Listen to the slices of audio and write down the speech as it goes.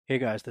Hey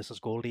guys, this is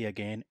Goldy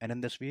again, and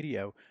in this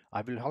video,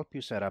 I will help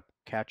you set up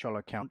catch-all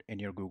account in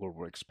your Google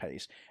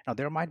Workspace. Now,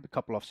 there might be a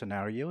couple of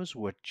scenarios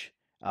which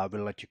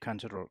will let you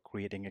consider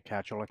creating a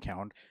catch-all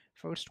account.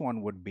 First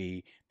one would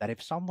be that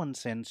if someone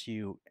sends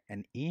you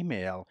an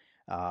email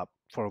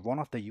for one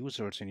of the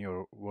users in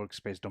your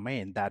workspace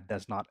domain that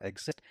does not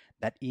exist,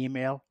 that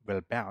email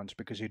will bounce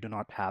because you do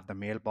not have the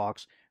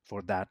mailbox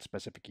for that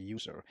specific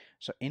user.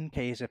 So in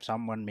case if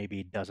someone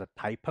maybe does a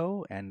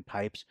typo and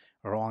types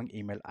wrong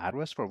email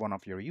address for one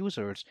of your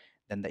users,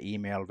 then the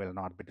email will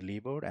not be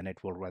delivered and it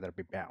will rather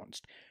be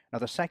bounced. Now,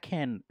 the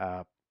second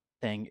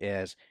thing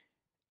is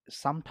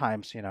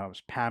sometimes,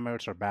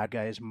 spammers or bad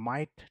guys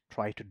might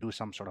try to do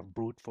some sort of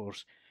brute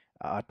force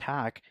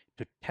attack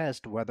to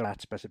test whether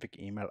that specific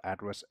email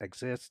address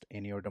exists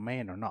in your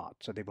domain or not.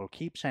 So they will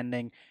keep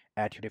sending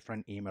at your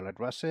different email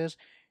addresses.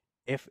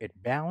 If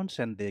it bounces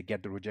and they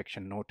get the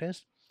rejection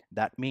notice,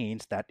 that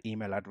means that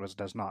email address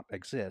does not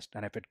exist.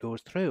 And if it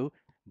goes through,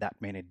 that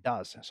means it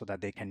does, so that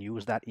they can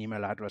use that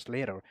email address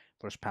later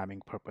for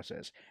spamming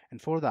purposes.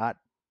 And for that,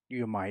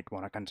 you might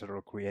want to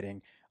consider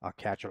creating a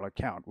catch-all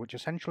account, which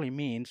essentially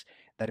means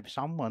that if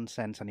someone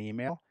sends an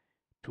email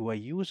to a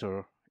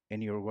user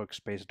in your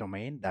workspace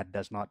domain that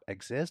does not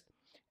exist,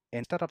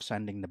 instead of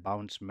sending the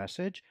bounce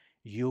message,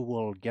 you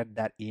will get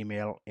that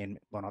email in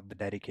one of the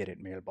dedicated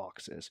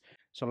mailboxes.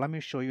 So let me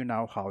show you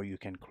now how you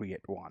can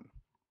create one.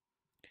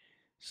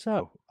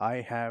 So I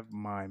have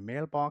my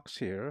mailbox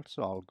here.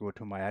 So I'll go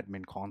to my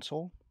admin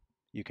console.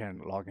 You can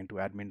log into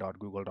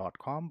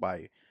admin.google.com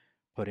by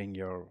putting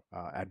your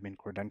admin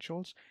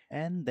credentials,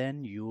 and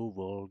then you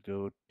will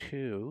go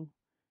to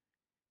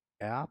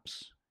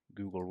apps,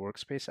 Google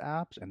Workspace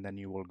apps, and then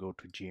you will go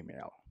to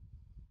Gmail.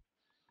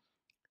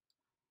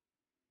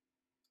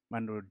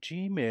 Under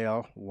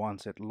Gmail,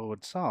 once it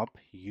loads up,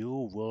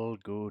 you will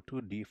go to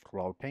default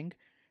routing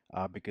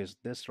because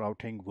this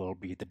routing will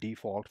be the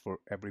default for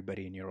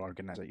everybody in your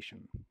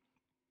organization.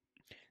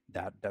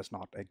 That does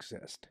not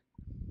exist.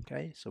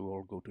 Okay, so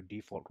we'll go to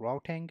default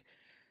routing.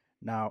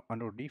 Now,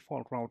 under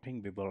default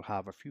routing, we will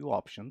have a few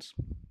options.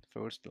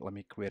 First, let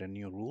me create a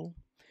new rule.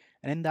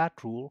 And in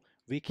that rule,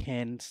 we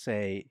can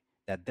say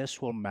that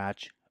this will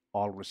match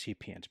all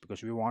recipients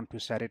because we want to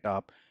set it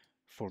up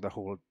for the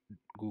whole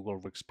Google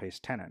Workspace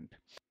tenant.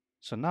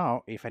 So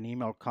now if an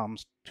email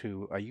comes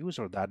to a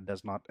user that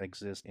does not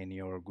exist in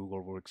your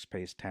Google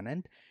Workspace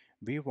tenant,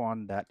 we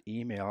want that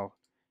email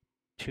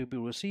to be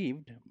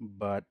received,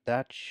 but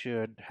that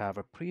should have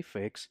a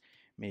prefix.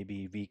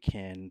 Maybe we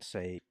can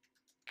say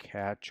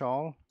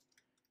catch-all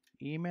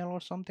email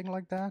or something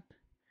like that,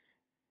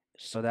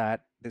 so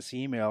that this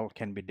email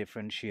can be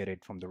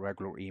differentiated from the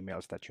regular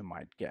emails that you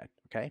might get.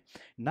 Okay,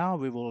 now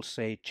we will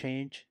say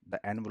change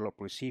the envelope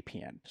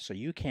recipient. So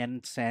you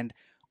can send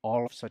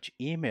all of such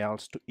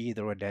emails to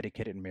either a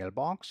dedicated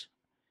mailbox.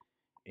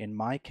 In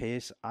my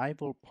case, I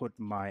will put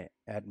my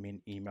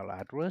admin email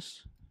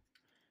address.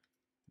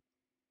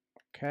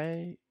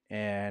 Okay,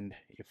 and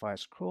if I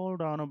scroll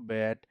down a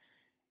bit,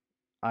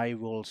 I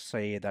will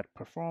say that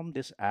perform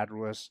this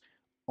address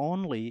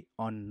only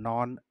on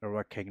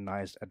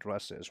non-recognized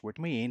addresses, which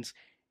means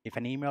if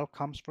an email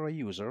comes for a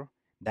user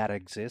that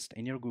exists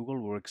in your Google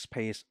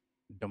Workspace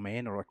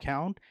domain or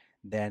account,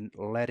 then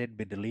let it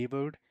be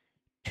delivered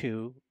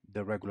to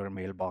the regular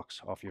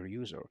mailbox of your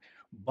user.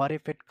 But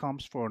if it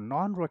comes for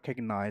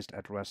non-recognized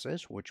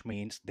addresses, which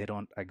means they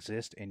don't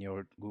exist in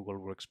your Google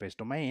Workspace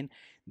domain,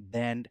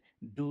 then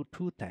do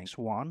two things.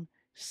 One,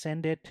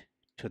 send it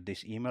to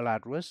this email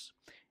address,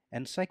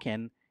 and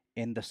second,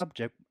 in the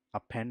subject,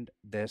 append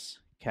this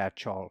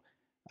catch-all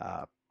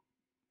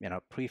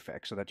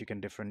prefix so that you can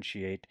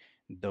differentiate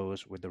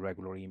those with the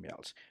regular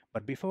emails.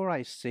 But before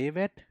I save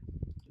it,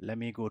 let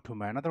me go to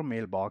my another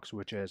mailbox,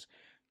 which is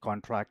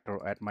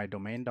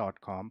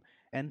contractor@mydomain.com,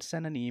 and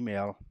send an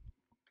email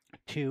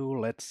to,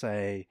 let's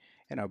say,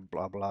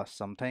 blah blah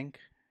something,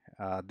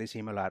 this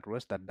email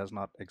address that does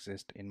not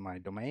exist in my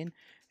domain,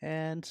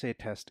 and say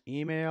test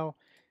email,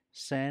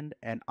 send.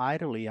 And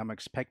ideally I'm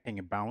expecting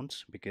a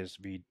bounce because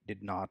we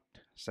did not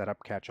set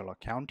up catch-all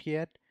account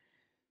yet.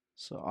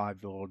 So I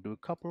will do a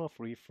couple of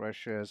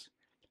refreshes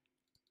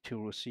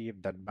to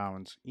receive that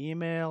bounce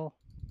email.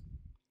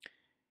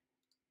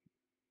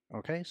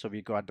 Okay, so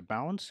we got the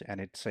bounce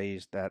and it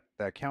says that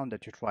the account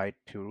that you tried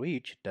to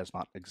reach does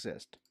not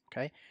exist.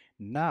 Okay,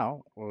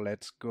 now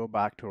let's go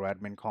back to our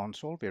admin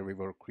console where we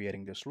were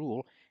creating this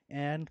rule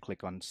and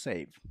click on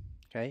save.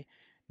 Okay,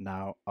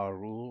 now our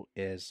rule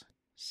is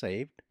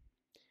saved.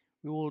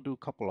 We will do a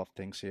couple of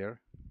things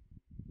here.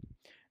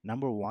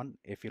 Number one,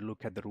 if you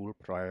look at the rule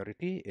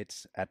priority,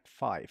 it's at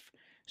 5.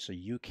 So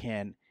you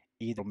can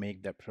either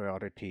make that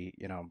priority,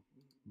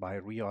 by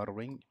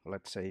reordering.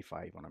 Let's say if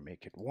I want to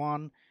make it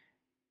 1,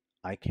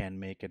 I can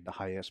make it the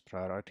highest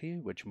priority,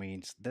 which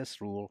means this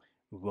rule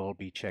will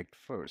be checked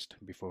first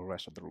before the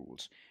rest of the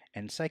rules.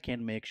 And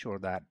second, make sure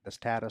that the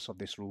status of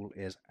this rule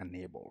is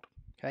enabled.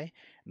 Okay,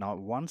 now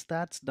once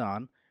that's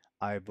done,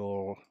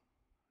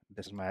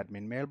 this is my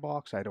admin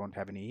mailbox. I don't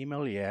have any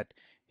email yet.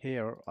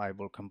 Here I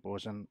will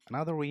compose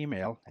another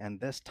email,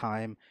 and this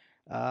time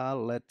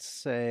Let's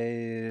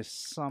say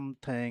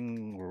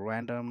something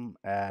random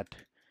at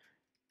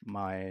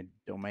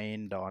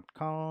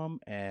mydomain.com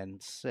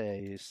and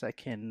say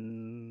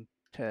second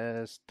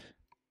test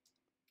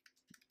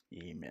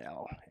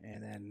email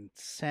and then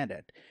send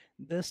it.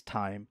 This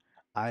time,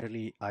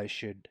 ideally, I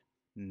should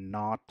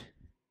not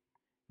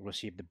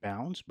receive the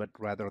bounce, but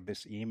rather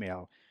this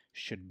email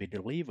should be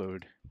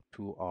delivered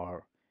to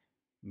our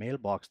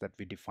mailbox that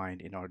we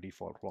defined in our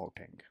default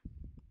routing.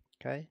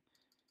 Okay,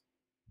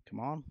 come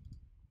on,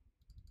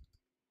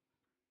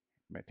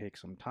 it may take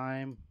some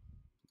time.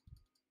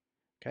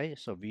 Okay,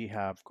 so we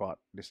have got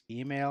this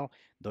email,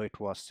 though it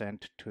was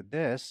sent to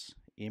this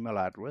email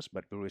address,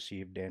 but we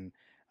received in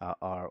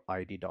our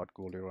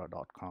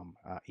id.goldyarora.com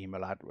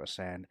email address.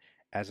 And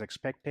as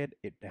expected,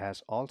 it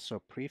has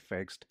also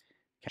prefixed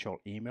catch-all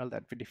email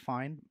that we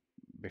defined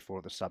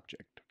before the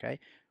subject. Okay,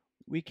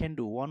 we can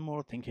do one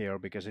more thing here,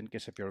 because in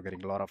case if you're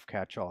getting a lot of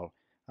catch-all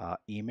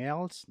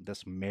emails,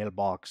 this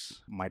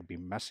mailbox might be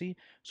messy.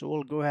 So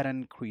we'll go ahead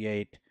and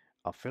create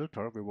a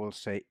filter. We will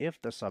say if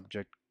the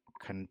subject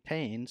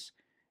contains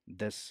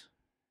this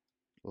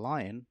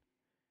line,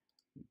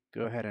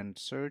 go ahead and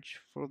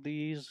search for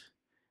these,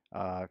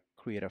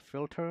 create a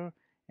filter,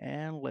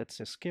 and let's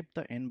skip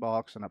the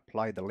inbox and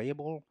apply the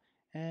label.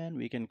 And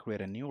we can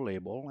create a new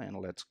label,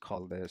 and let's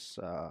call this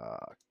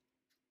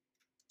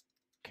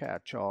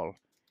catch-all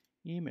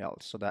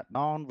emails, so that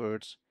now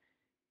onwards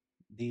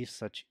these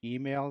such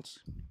emails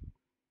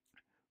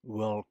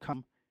will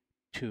come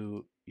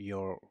to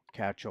your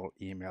catch-all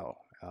email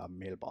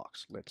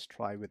mailbox. Let's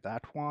try with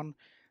that one.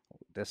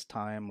 This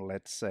time,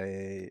 let's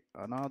say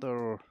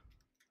another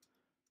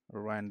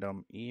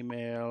random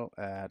email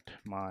at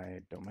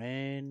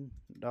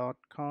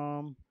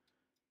mydomain.com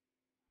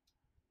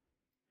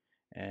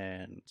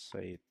and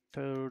say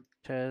third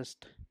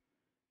test,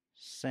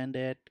 send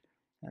it.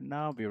 And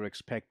now we're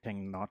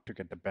expecting not to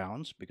get the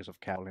bounce because of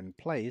catch-all in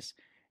place.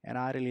 And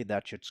ideally,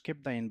 that should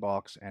skip the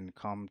inbox and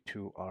come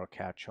to our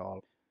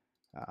catch-all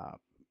uh,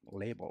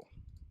 label.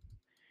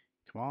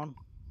 Come on.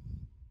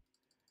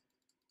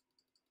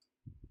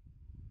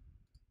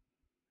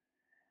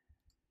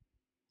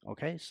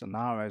 Okay, so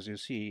now as you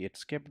see, it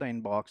skipped the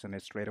inbox and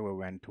it straight away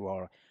went to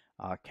our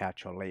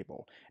catch-all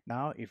label.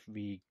 Now, if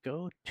we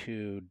go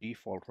to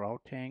default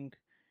routing,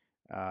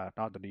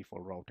 not the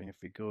default routing, if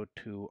we go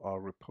to our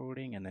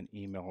reporting and then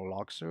email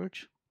log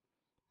search,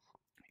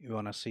 you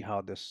want to see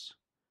how this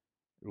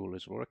rule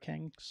is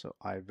working. So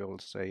I will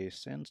say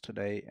since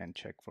today and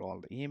check for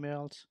all the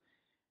emails.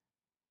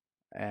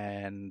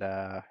 And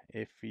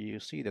if you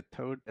see the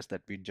third test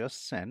that we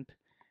just sent,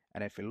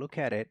 and if you look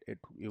at it,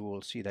 you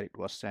will see that it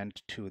was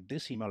sent to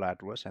this email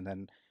address, and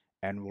then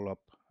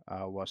envelope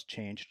was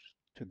changed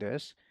to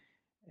this,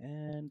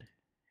 and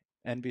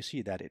we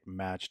see that it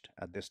matched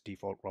this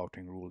default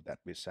routing rule that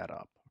we set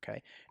up.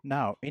 Okay,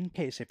 now in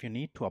case if you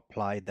need to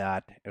apply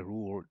that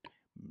rule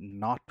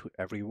not to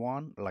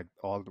everyone, like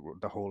all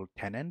the whole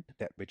tenant,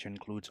 that which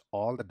includes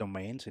all the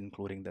domains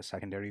including the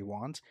secondary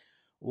ones,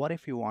 what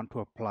if you want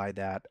to apply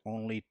that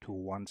only to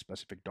one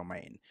specific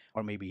domain,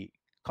 or maybe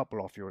a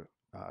couple of your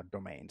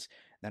domains?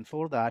 Then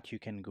for that you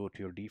can go to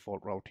your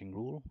default routing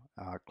rule,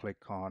 click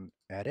on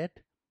edit,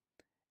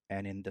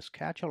 and in this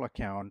catch-all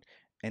account,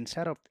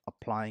 instead of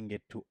applying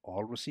it to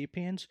all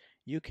recipients,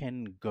 you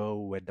can go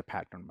with the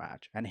pattern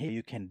match. And here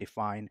you can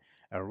define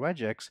a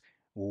regex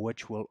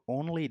which will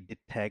only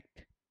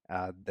detect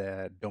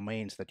the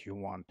domains that you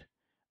want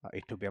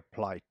it to be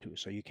applied to.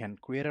 So you can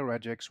create a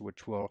regex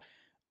which will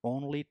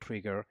only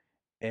trigger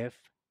if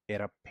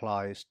it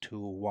applies to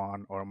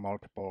one or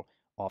multiple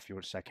of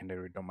your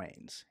secondary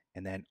domains.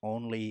 And then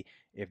only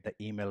if the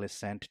email is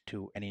sent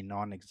to any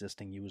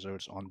non-existing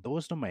users on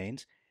those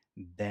domains,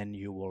 then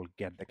you will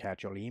get the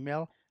catch-all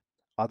email.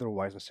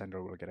 Otherwise, the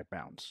sender will get a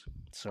bounce.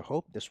 So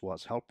hope this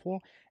was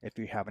helpful. If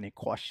you have any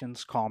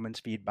questions, comments,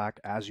 feedback,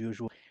 as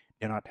usual,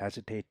 do not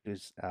hesitate to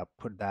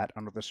put that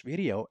under this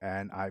video,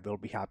 and I will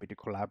be happy to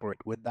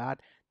collaborate with that.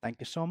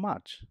 Thank you so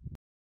much.